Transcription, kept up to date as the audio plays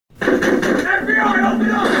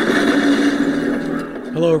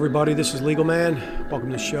Hello, everybody. This is Legal Man. Welcome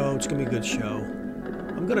to the show. It's going to be a good show.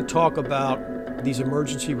 I'm going to talk about these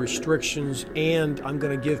emergency restrictions, and I'm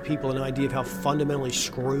going to give people an idea of how fundamentally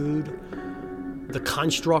screwed the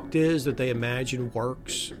construct is that they imagine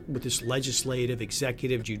works with this legislative,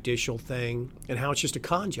 executive, judicial thing, and how it's just a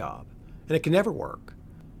con job, and it can never work.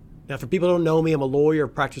 Now, for people who don't know me, I'm a lawyer,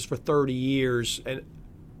 I've practiced for 30 years, and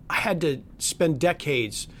I had to spend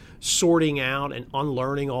decades sorting out and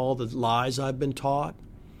unlearning all the lies I've been taught.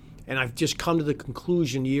 And I've just come to the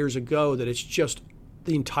conclusion years ago that it's just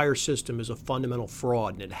the entire system is a fundamental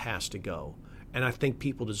fraud and it has to go. And I think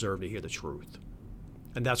people deserve to hear the truth.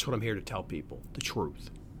 And that's what I'm here to tell people, the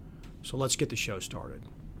truth. So let's get the show started.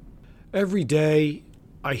 Every day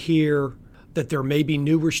I hear that there may be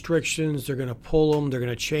new restrictions, they're going to pull them, they're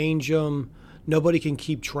going to change them. Nobody can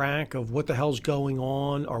keep track of what the hell's going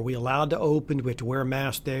on. Are we allowed to open? Do we have to wear a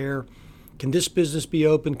mask there? Can this business be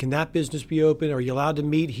open? Can that business be open? Are you allowed to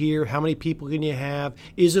meet here? How many people can you have?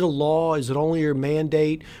 Is it a law? Is it only a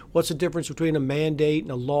mandate? What's the difference between a mandate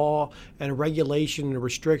and a law and a regulation and a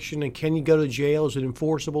restriction? And can you go to jail? Is it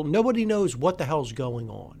enforceable? Nobody knows what the hell's going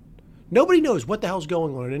on. Nobody knows what the hell's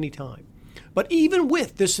going on at any time. But even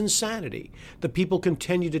with this insanity, the people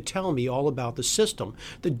continue to tell me all about the system,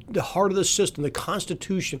 the heart of the system, the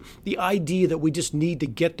Constitution, the idea that we just need to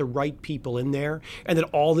get the right people in there and that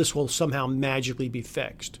all this will somehow magically be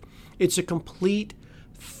fixed. It's a complete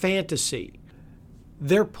fantasy.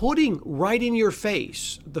 They're putting right in your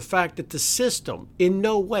face the fact that the system in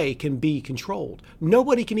no way can be controlled.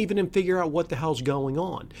 Nobody can even figure out what the hell's going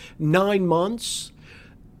on. 9 months?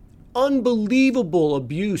 Unbelievable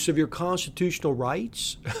abuse of your constitutional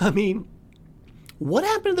rights. I mean, what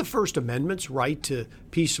happened to the First Amendment's right to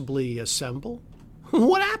peaceably assemble?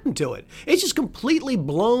 What happened to it? It's just completely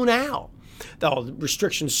blown out. The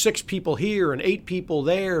restrictions, 6 people here and 8 people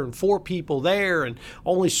there and 4 people there and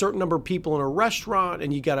only a certain number of people in a restaurant,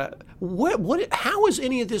 and you gotta, how is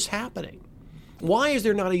any of this happening? Why is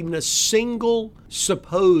there not even a single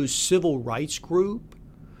supposed civil rights group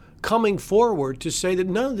coming forward to say that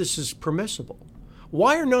none of this is permissible?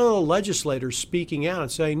 Why are none of the legislators speaking out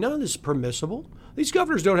and saying none of this is permissible? These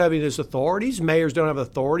governors don't have any of this authority. These mayors don't have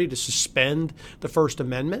authority to suspend the First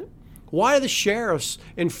Amendment. Why are the sheriffs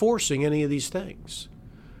enforcing any of these things?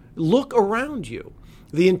 Look around you.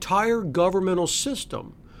 The entire governmental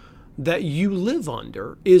system that you live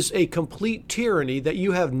under is a complete tyranny that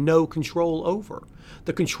you have no control over.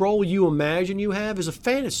 The control you imagine you have is a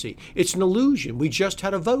fantasy. It's an illusion. We just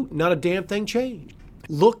had a vote. Not a damn thing changed.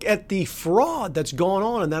 Look at the fraud that's gone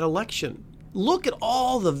on in that election. Look at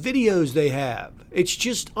all the videos they have. It's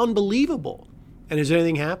just unbelievable. And is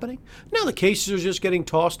anything happening? No, the cases are just getting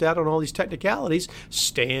tossed out on all these technicalities,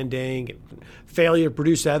 standing and failure to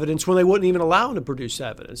produce evidence when they wouldn't even allow them to produce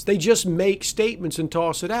evidence. They just make statements and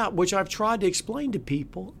toss it out, which I've tried to explain to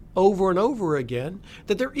people over and over again,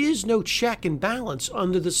 that there is no check and balance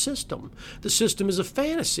under the system. The system is a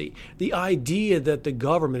fantasy. The idea that the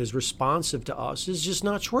government is responsive to us is just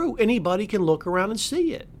not true. Anybody can look around and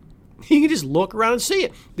see it. You can just look around and see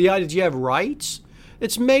it. The idea that you have rights,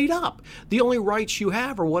 it's made up. The only rights you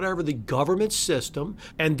have are whatever the government system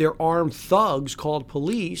and their armed thugs called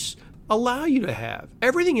police allow you to have.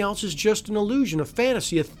 Everything else is just an illusion, a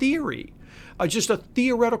fantasy, a theory, just a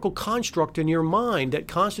theoretical construct in your mind that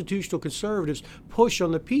constitutional conservatives push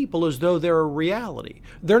on the people as though they're a reality.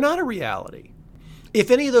 They're not a reality.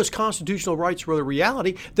 If any of those constitutional rights were a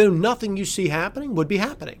reality, then nothing you see happening would be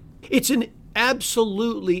happening. It's an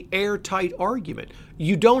absolutely airtight argument.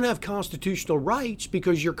 You don't have constitutional rights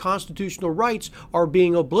because your constitutional rights are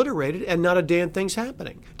being obliterated and not a damn thing's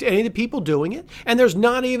happening to any of the people doing it. And there's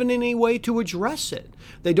not even any way to address it.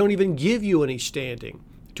 They don't even give you any standing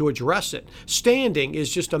to address it. Standing is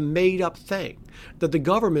just a made-up thing that the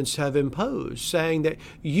governments have imposed, saying that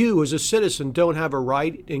you as a citizen don't have a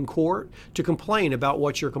right in court to complain about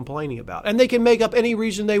what you're complaining about. And they can make up any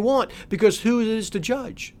reason they want because who is to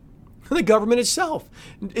judge? The government itself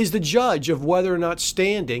is the judge of whether or not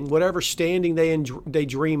standing, whatever standing they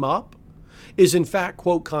dream up, is in fact,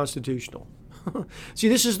 quote, constitutional. See,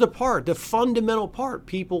 this is the fundamental part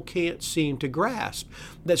people can't seem to grasp,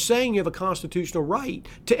 that saying you have a constitutional right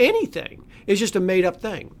to anything is just a made-up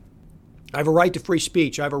thing. I have a right to free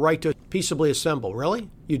speech. I have a right to peaceably assemble.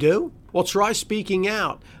 Really? You do? Well, try speaking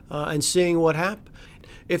out and seeing what happens.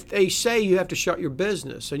 If they say you have to shut your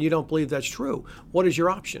business and you don't believe that's true, what is your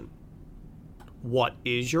option? What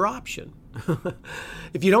is your option?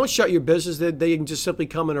 If you don't shut your business, they can just simply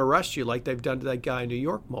come and arrest you like they've done to that guy in New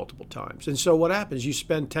York multiple times. And so what happens? You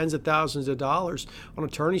spend tens of thousands of dollars on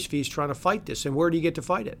attorney's fees trying to fight this. And where do you get to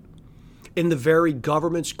fight it? in the very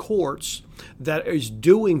government's courts that is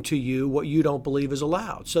doing to you what you don't believe is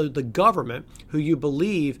allowed. So the government, who you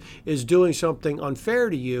believe is doing something unfair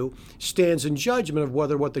to you, stands in judgment of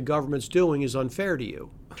whether what the government's doing is unfair to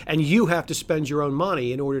you. And you have to spend your own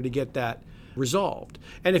money in order to get that resolved.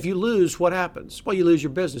 And if you lose, what happens? Well, you lose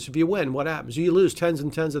your business. If you win, what happens? You lose tens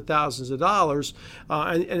and tens of thousands of dollars,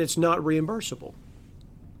 and it's not reimbursable.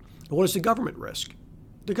 What does the government risk?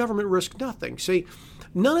 The government risks nothing. See,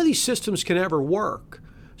 none of these systems can ever work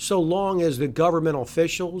so long as the government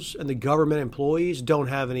officials and the government employees don't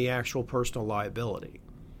have any actual personal liability.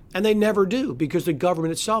 And they never do, because the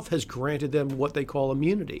government itself has granted them what they call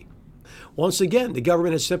immunity. Once again, the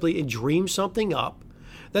government has simply dreamed something up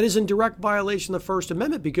that is in direct violation of the First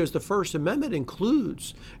Amendment, because the First Amendment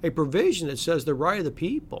includes a provision that says the right of the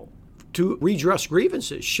people to redress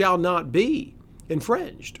grievances shall not be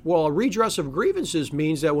infringed. Well, a redress of grievances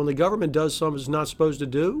means that when the government does something it's not supposed to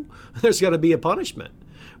do, there's got to be a punishment.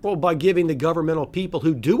 Well, by giving the governmental people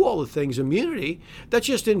who do all the things immunity, that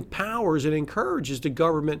just empowers and encourages the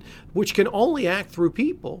government, which can only act through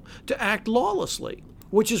people, to act lawlessly,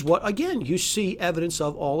 which is what, again, you see evidence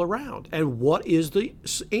of all around. And what is the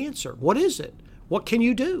answer? What is it? What can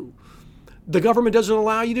you do? The government doesn't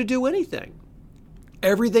allow you to do anything.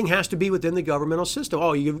 Everything has to be within the governmental system.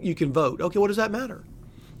 Oh, you can vote. Okay, what does that matter?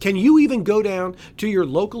 Can you even go down to your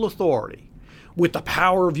local authority with the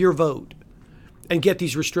power of your vote and get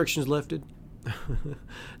these restrictions lifted?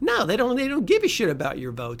 No, they don't give a shit about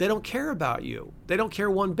your vote. They don't care about you. They don't care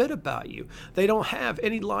one bit about you. They don't have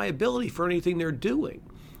any liability for anything they're doing.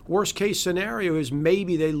 Worst case scenario is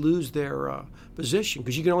maybe they lose their position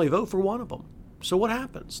because you can only vote for one of them. So what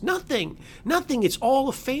happens? Nothing. It's all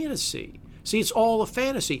a fantasy. See, it's all a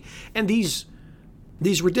fantasy. And these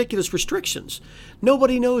ridiculous restrictions,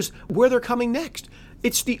 nobody knows where they're coming next.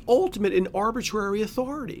 It's the ultimate in arbitrary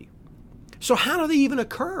authority. So how do they even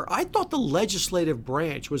occur? I thought the legislative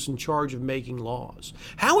branch was in charge of making laws.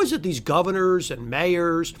 How is it these governors and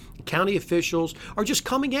mayors, county officials are just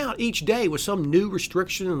coming out each day with some new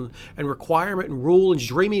restriction and requirement and rule and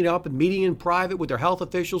dreaming it up and meeting in private with their health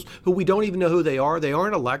officials who we don't even know who they are. They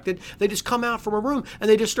aren't elected. They just come out from a room and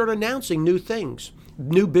they just start announcing new things.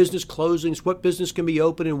 New business closings, what business can be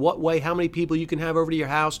open in what way, how many people you can have over to your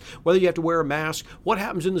house, whether you have to wear a mask, what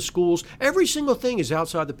happens in the schools. Every single thing is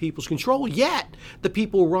outside the people's control, yet the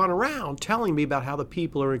people run around telling me about how the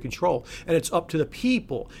people are in control and it's up to the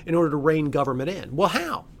people in order to rein government in. Well,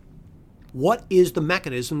 how? What is the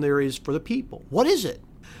mechanism there is for the people? What is it?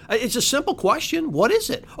 It's a simple question. What is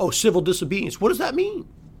it? Oh, civil disobedience. What does that mean?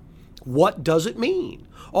 What does it mean?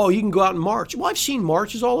 Oh, you can go out and march. Well, I've seen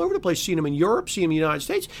marches all over the place. Seen them in Europe, seen them in the United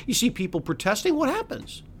States. You see people protesting. What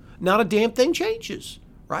happens? Not a damn thing changes,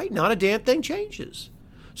 right? Not a damn thing changes.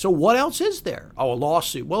 So what else is there? Oh, a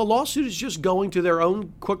lawsuit. Well, a lawsuit is just going to their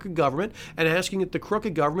own crooked government and asking that the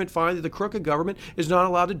crooked government find that the crooked government is not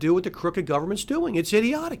allowed to do what the crooked government's doing. It's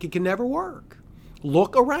idiotic. It can never work.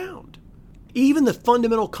 Look around. Even the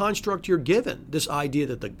fundamental construct you're given, this idea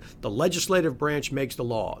that the legislative branch makes the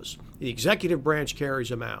laws, the executive branch carries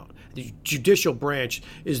them out, the judicial branch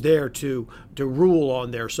is there to rule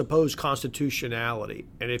on their supposed constitutionality,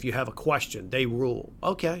 and if you have a question, they rule.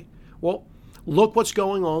 Okay, well, look what's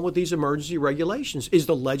going on with these emergency regulations. Is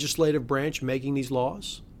the legislative branch making these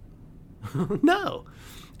laws? No.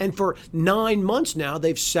 And for 9 months now,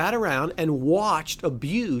 they've sat around and watched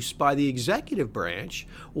abuse by the executive branch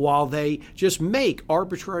while they just make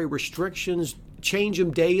arbitrary restrictions, change them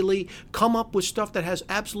daily, come up with stuff that has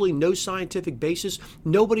absolutely no scientific basis.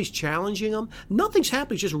 Nobody's challenging them. Nothing's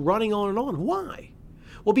happening, just running on and on. Why?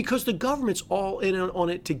 Well, because the government's all in on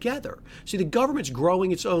it together. See, the government's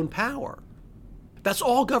growing its own power. That's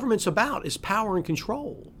all government's about, is power and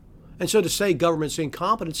control. And so to say government's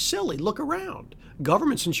incompetent is silly. Look around.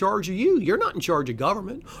 Government's in charge of you. You're not in charge of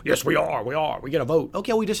government. Yes, we are. We get a vote.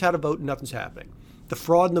 Okay, we just had a vote and nothing's happening. The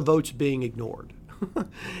fraud in the vote's being ignored.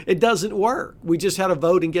 It doesn't work. We just had a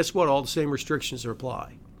vote and guess what? All the same restrictions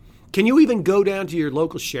apply. Can you even go down to your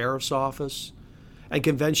local sheriff's office and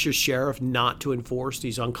convince your sheriff not to enforce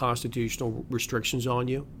these unconstitutional restrictions on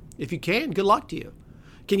you? If you can, good luck to you.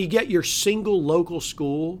 Can you get your single local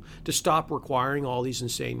school to stop requiring all these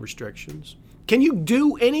insane restrictions? Can you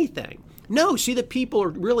do anything? No, see, the people are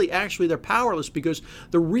really actually, they're powerless because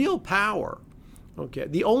the real power, okay,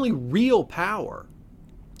 the only real power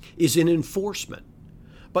is in enforcement.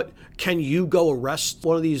 But can you go arrest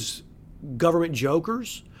one of these government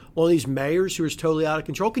jokers, one of these mayors who is totally out of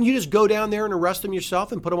control? Can you just go down there and arrest them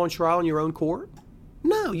yourself and put them on trial in your own court?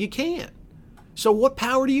 No, you can't. So what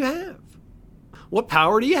power do you have? What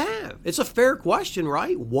power do you have? It's a fair question,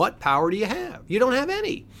 right? What power do you have? You don't have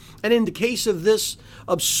any. And in the case of this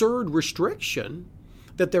absurd restriction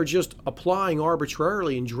that they're just applying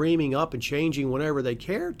arbitrarily and dreaming up and changing whenever they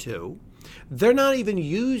care to, they're not even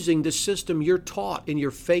using the system you're taught in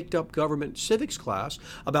your faked up government civics class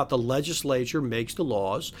about the legislature makes the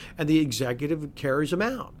laws and the executive carries them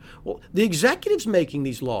out. Well, the executive's making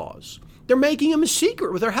these laws. They're making them a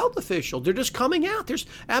secret with their health official. They're just coming out. There's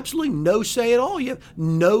absolutely no say at all. You have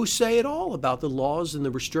no say at all about the laws and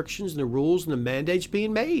the restrictions and the rules and the mandates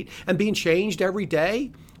being made and being changed every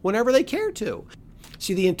day whenever they care to.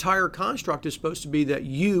 See, the entire construct is supposed to be that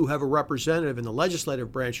you have a representative in the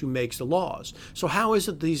legislative branch who makes the laws. So how is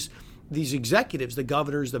it these executives, the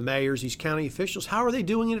governors, the mayors, these county officials, how are they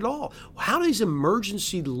doing it at all? How do these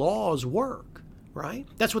emergency laws work? Right?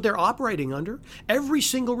 That's what they're operating under. Every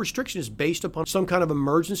single restriction is based upon some kind of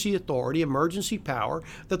emergency authority, emergency power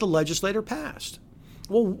that the legislator passed.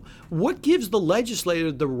 Well, what gives the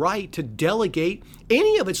legislator the right to delegate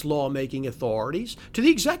any of its lawmaking authorities to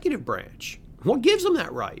the executive branch? What gives them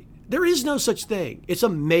that right? There is no such thing. It's a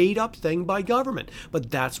made-up thing by government.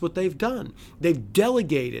 But that's what they've done. They've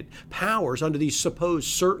delegated powers under these supposed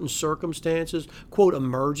certain circumstances, quote,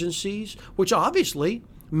 emergencies, which obviously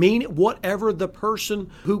mean whatever the person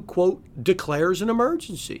who, quote, declares an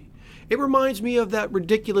emergency. It reminds me of that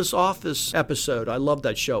ridiculous Office episode. I love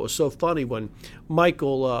that show. It was so funny when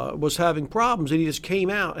Michael was having problems and he just came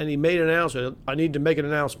out and he made an announcement. I need to make an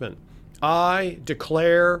announcement. I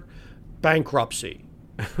declare bankruptcy.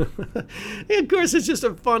 And of course, it's just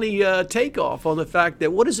a funny takeoff on the fact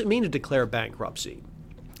that what does it mean to declare bankruptcy?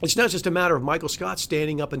 It's not just a matter of Michael Scott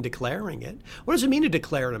standing up and declaring it. What does it mean to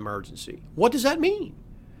declare an emergency? What does that mean?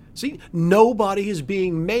 See, nobody is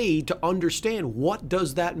being made to understand what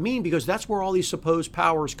does that mean, because that's where all these supposed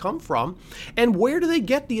powers come from. And where do they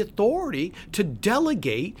get the authority to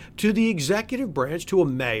delegate to the executive branch, to a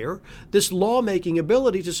mayor, this lawmaking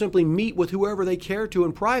ability to simply meet with whoever they care to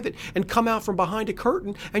in private and come out from behind a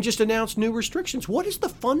curtain and just announce new restrictions? What is the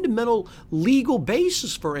fundamental legal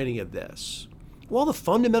basis for any of this? Well, the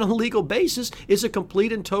fundamental legal basis is a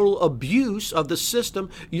complete and total abuse of the system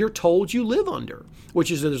you're told you live under,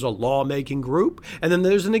 which is that there's a lawmaking group and then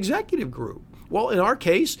there's an executive group. Well, in our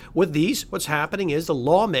case, with these, what's happening is the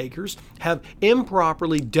lawmakers have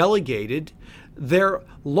improperly delegated their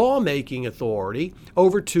lawmaking authority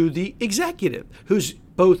over to the executive, who's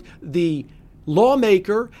both the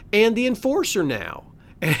lawmaker and the enforcer now.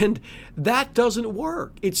 And that doesn't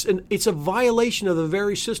work. It's a violation of the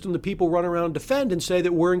very system that people run around and defend and say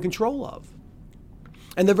that we're in control of.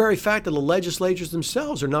 And the very fact that the legislatures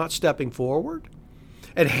themselves are not stepping forward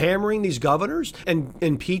and hammering these governors and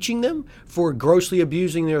impeaching them for grossly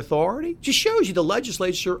abusing their authority just shows you the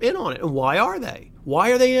legislature are in on it. And why are they?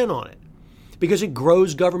 Why are they in on it? Because it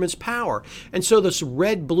grows government's power. And so this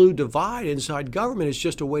red-blue divide inside government is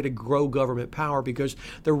just a way to grow government power, because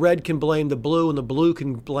the red can blame the blue and the blue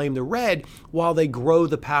can blame the red while they grow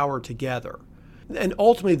the power together. And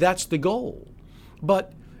ultimately, that's the goal.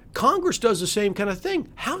 But Congress does the same kind of thing.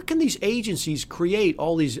 How can these agencies create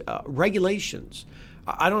all these regulations?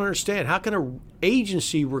 I don't understand. How can an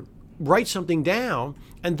agency write something down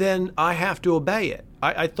and then I have to obey it?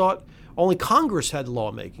 I thought only Congress had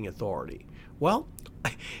lawmaking authority. Well,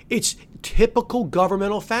 it's typical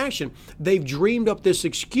governmental fashion. They've dreamed up this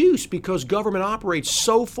excuse because government operates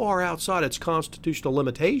so far outside its constitutional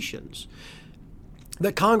limitations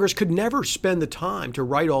that Congress could never spend the time to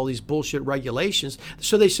write all these bullshit regulations,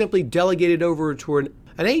 so they simply delegated over to an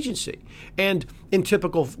agency. And in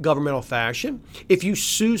typical governmental fashion, if you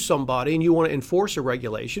sue somebody and you want to enforce a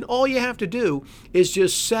regulation, all you have to do is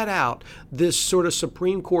just set out this sort of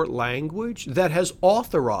Supreme Court language that has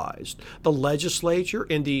authorized the legislature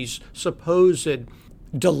in these supposed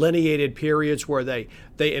delineated periods where they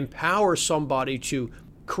empower somebody to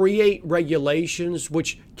create regulations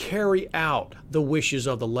which carry out the wishes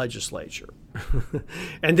of the legislature.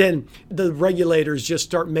 And then the regulators just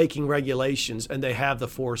start making regulations and they have the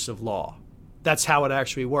force of law. That's how it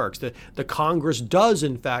actually works. The Congress does,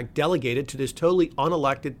 in fact, delegate it to this totally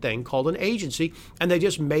unelected thing called an agency, and they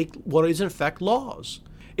just make what is, in effect, laws.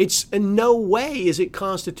 It's in no way is it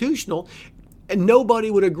constitutional, and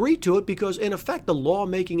nobody would agree to it because, in effect, the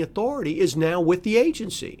lawmaking authority is now with the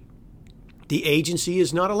agency. The agency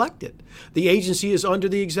is not elected. The agency is under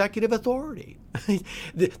the executive authority.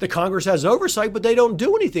 The Congress has oversight, but they don't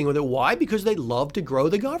do anything with it. Why? Because they love to grow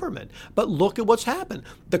the government. But look at what's happened.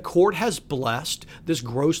 The court has blessed this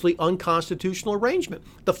grossly unconstitutional arrangement.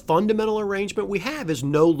 The fundamental arrangement we have is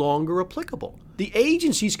no longer applicable. The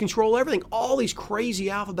agencies control everything. All these crazy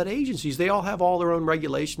alphabet agencies, they all have all their own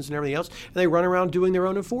regulations and everything else, and they run around doing their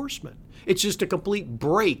own enforcement. It's just a complete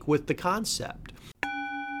break with the concept.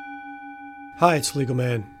 Hi, it's Legal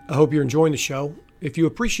Man. I hope you're enjoying the show. If you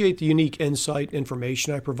appreciate the unique insight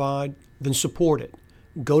information I provide, then support it.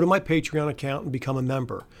 Go to my Patreon account and become a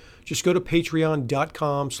member. Just go to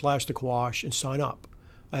patreon.com/thequash and sign up.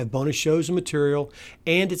 I have bonus shows and material,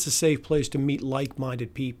 and it's a safe place to meet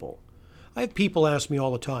like-minded people. I have people ask me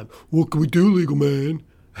all the time, what can we do, Legal Man?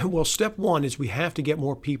 Well, step one is we have to get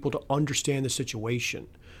more people to understand the situation.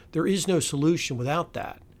 There is no solution without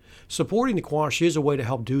that. Supporting the Quash is a way to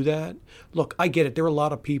help do that. Look, I get it. There are a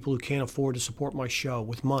lot of people who can't afford to support my show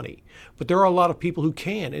with money. But there are a lot of people who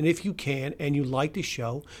can. And if you can and you like the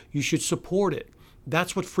show, you should support it.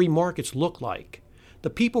 That's what free markets look like. The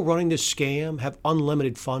people running this scam have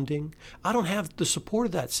unlimited funding. I don't have the support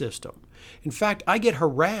of that system. In fact, I get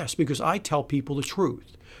harassed because I tell people the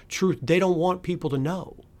truth. Truth they don't want people to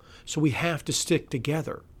know. So we have to stick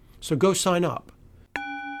together. So go sign up.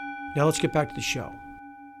 Now let's get back to the show.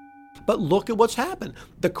 But look at what's happened.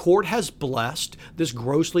 The court has blessed this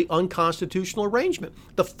grossly unconstitutional arrangement.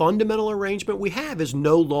 The fundamental arrangement we have is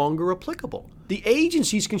no longer applicable. The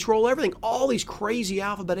agencies control everything. All these crazy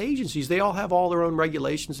alphabet agencies, they all have all their own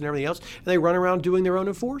regulations and everything else, and they run around doing their own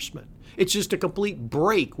enforcement. It's just a complete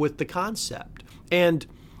break with the concept. And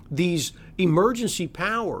these emergency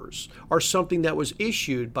powers are something that was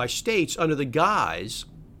issued by states under the guise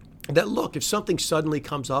that, look, if something suddenly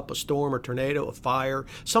comes up, a storm, a tornado, a fire,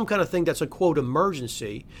 some kind of thing that's a, quote,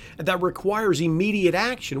 emergency, and that requires immediate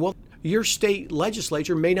action, well, your state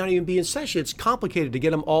legislature may not even be in session. It's complicated to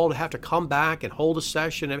get them all to have to come back and hold a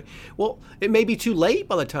session. Well, it may be too late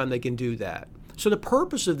by the time they can do that. So the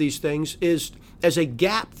purpose of these things is as a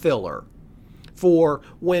gap filler for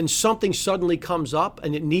when something suddenly comes up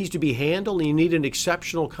and it needs to be handled and you need an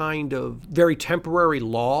exceptional kind of very temporary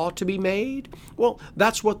law to be made. Well,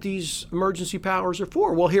 that's what these emergency powers are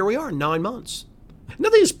for. Well, here we are, 9 months.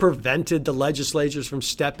 Nothing has prevented the legislatures from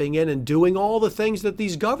stepping in and doing all the things that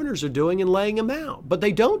these governors are doing and laying them out, but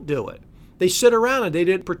they don't do it. They sit around and they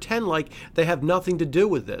didn't pretend like they have nothing to do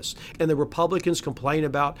with this. And the Republicans complain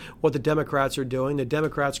about what the Democrats are doing. The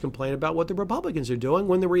Democrats complain about what the Republicans are doing,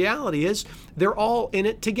 when the reality is they're all in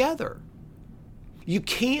it together. You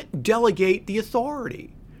can't delegate the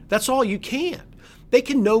authority. That's all you can. They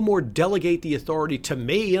can no more delegate the authority to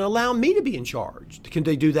me and allow me to be in charge. Can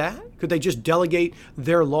they do that? Could they just delegate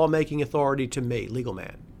their lawmaking authority to me, Legal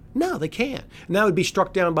Man? No, they can't. And that would be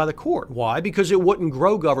struck down by the court. Why? Because it wouldn't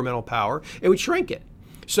grow governmental power. It would shrink it.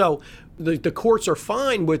 So the courts are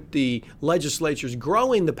fine with the legislatures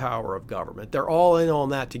growing the power of government. They're all in on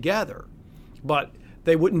that together. But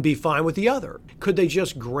they wouldn't be fine with the other. Could they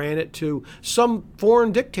just grant it to some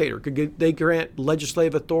foreign dictator? Could they grant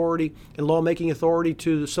legislative authority and lawmaking authority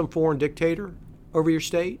to some foreign dictator over your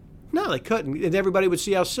state? No, they couldn't. And everybody would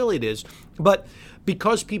see how silly it is. But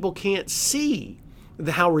because people can't see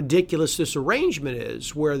how ridiculous this arrangement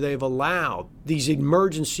is, where they've allowed these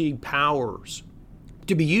emergency powers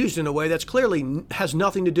to be used in a way that's clearly has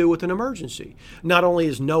nothing to do with an emergency. Not only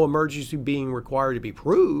is no emergency being required to be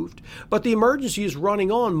proved, but the emergency is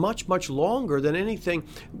running on much, much longer than anything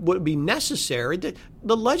would be necessary.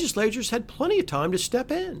 The legislatures had plenty of time to step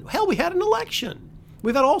in. Hell, we had an election.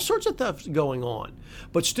 We've had all sorts of stuff going on.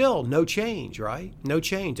 But still, no change, right? No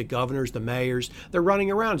change. The governors, the mayors, they're running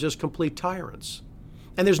around just complete tyrants.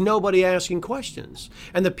 And there's nobody asking questions.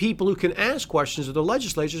 And the people who can ask questions are the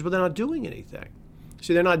legislatures, but they're not doing anything.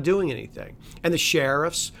 See, they're not doing anything. And the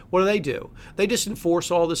sheriffs, what do? They just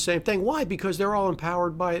enforce all the same thing. Why? Because they're all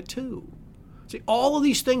empowered by it too. See, all of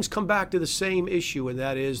these things come back to the same issue, and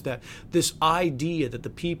that is that this idea that the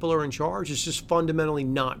people are in charge is just fundamentally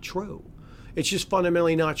not true. It's just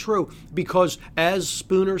fundamentally not true because, as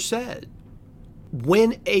Spooner said,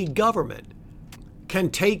 when a government can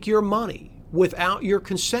take your money without your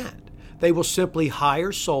consent, they will simply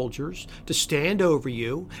hire soldiers to stand over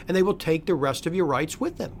you, and they will take the rest of your rights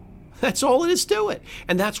with them. That's all it is to it.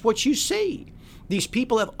 And that's what you see. These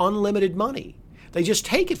people have unlimited money. They just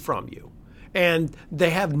take it from you, and they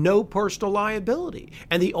have no personal liability.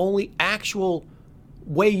 And the only actual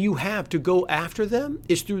way you have to go after them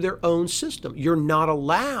is through their own system. You're not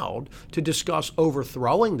allowed to discuss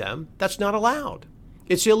overthrowing them. That's not allowed.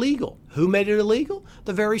 It's illegal. Who made it illegal?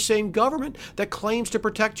 The very same government that claims to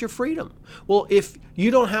protect your freedom. Well, if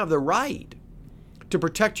you don't have the right to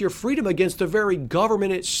protect your freedom against the very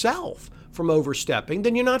government itself from overstepping,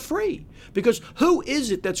 then you're not free. Because who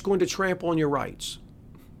is it that's going to trample on your rights?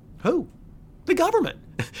 Who? The government.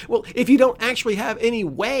 Well, if you don't actually have any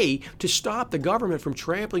way to stop the government from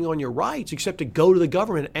trampling on your rights, except to go to the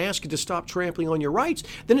government and ask it to stop trampling on your rights,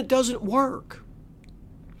 then it doesn't work.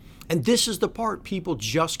 And this is the part people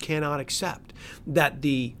just cannot accept, that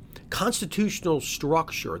the constitutional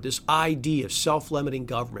structure, this idea of self-limiting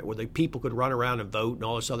government where the people could run around and vote and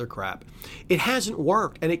all this other crap, it hasn't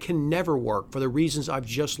worked and it can never work for the reasons I've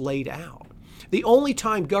just laid out. The only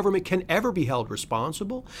time government can ever be held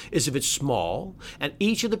responsible is if it's small and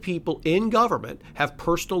each of the people in government have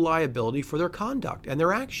personal liability for their conduct and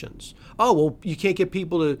their actions. Oh, well, you can't get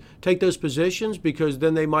people to take those positions because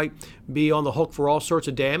then they might be on the hook for all sorts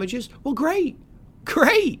of damages. Well, great.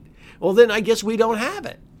 Well, then I guess we don't have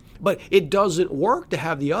it. But it doesn't work to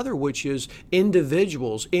have the other, which is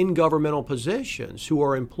individuals in governmental positions who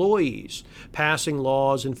are employees, passing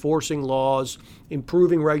laws, enforcing laws,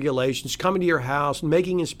 improving regulations, coming to your house,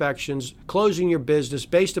 making inspections, closing your business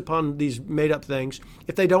based upon these made-up things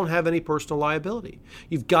if they don't have any personal liability.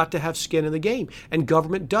 You've got to have skin in the game, and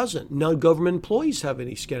government doesn't. No government employees have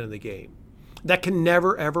any skin in the game. That can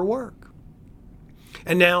never, ever work.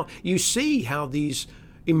 And now you see how these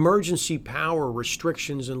emergency power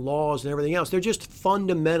restrictions and laws and everything else, they're just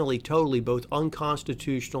fundamentally, totally both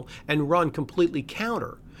unconstitutional and run completely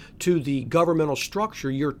counter to the governmental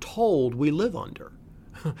structure you're told we live under.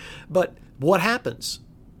 But what happens?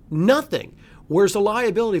 Nothing. Where's the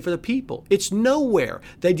liability for the people? It's nowhere.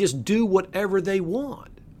 They just do whatever they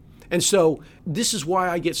want. And so this is why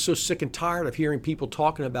I get so sick and tired of hearing people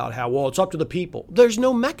talking about how, well, it's up to the people. There's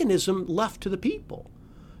no mechanism left to the people.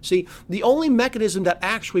 See, the only mechanism that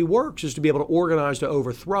actually works is to be able to organize to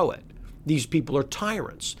overthrow it. These people are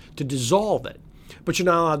tyrants, to dissolve it. But you're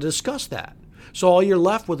not allowed to discuss that. So all you're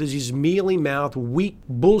left with is these mealy-mouthed, weak,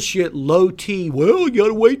 bullshit, low-T, well, you got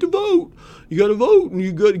to wait to vote. You got to vote and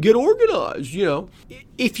you got to get organized, you know.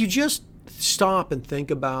 If you just stop and think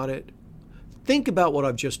about it, think about what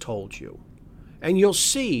I've just told you. And you'll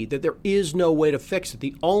see that there is no way to fix it.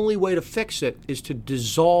 The only way to fix it is to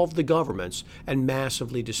dissolve the governments and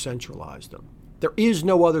massively decentralize them. There is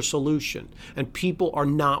no other solution, and people are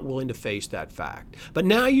not willing to face that fact. But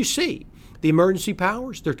now you see, the emergency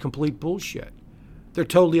powers, they're complete bullshit. They're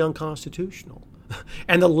totally unconstitutional.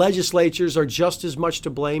 And the legislatures are just as much to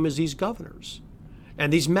blame as these governors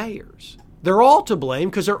and these mayors. They're all to blame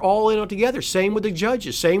because they're all in on it together. Same with the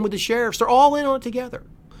judges, same with the sheriffs. They're all in on it together.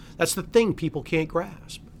 That's the thing people can't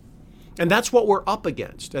grasp. And that's what we're up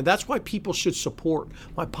against. And that's why people should support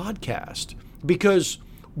my podcast, because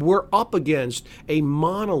we're up against a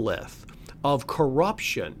monolith of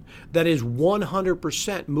corruption that is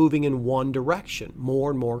 100% moving in one direction,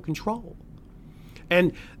 more and more control.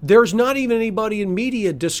 And there's not even anybody in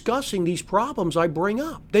media discussing these problems I bring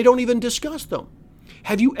up. They don't even discuss them.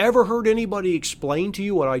 Have you ever heard anybody explain to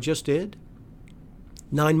you what I just did?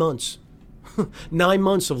 9 months. 9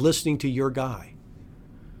 months of listening to your guy.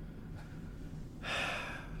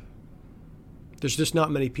 There's just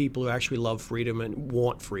not many people who actually love freedom and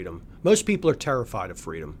want freedom. Most people are terrified of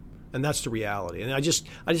freedom, and that's the reality. And I just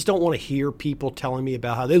don't want to hear people telling me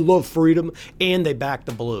about how they love freedom and they back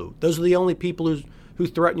the blue. Those are the only people who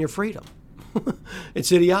threaten your freedom.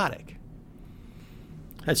 It's idiotic.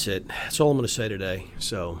 That's it. That's all I'm going to say today.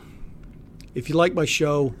 So if you like my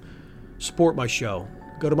show, support my show.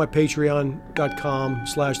 Go to my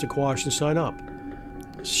patreon.com/TheQuash and sign up.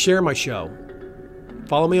 Share my show.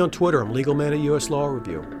 Follow me on Twitter. I'm Legal Man at US Law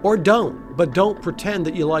Review. Or don't. But don't pretend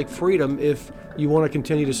that you like freedom if you want to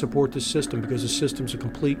continue to support this system, because the system's a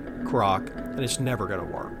complete crock and it's never going to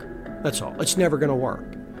work. That's all. It's never going to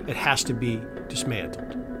work. It has to be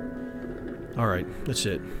dismantled. All right. That's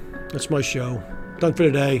it. That's my show. Done for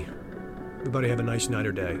today. Everybody have a nice night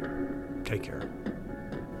or day. Take care.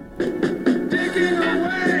 Taking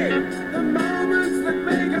away the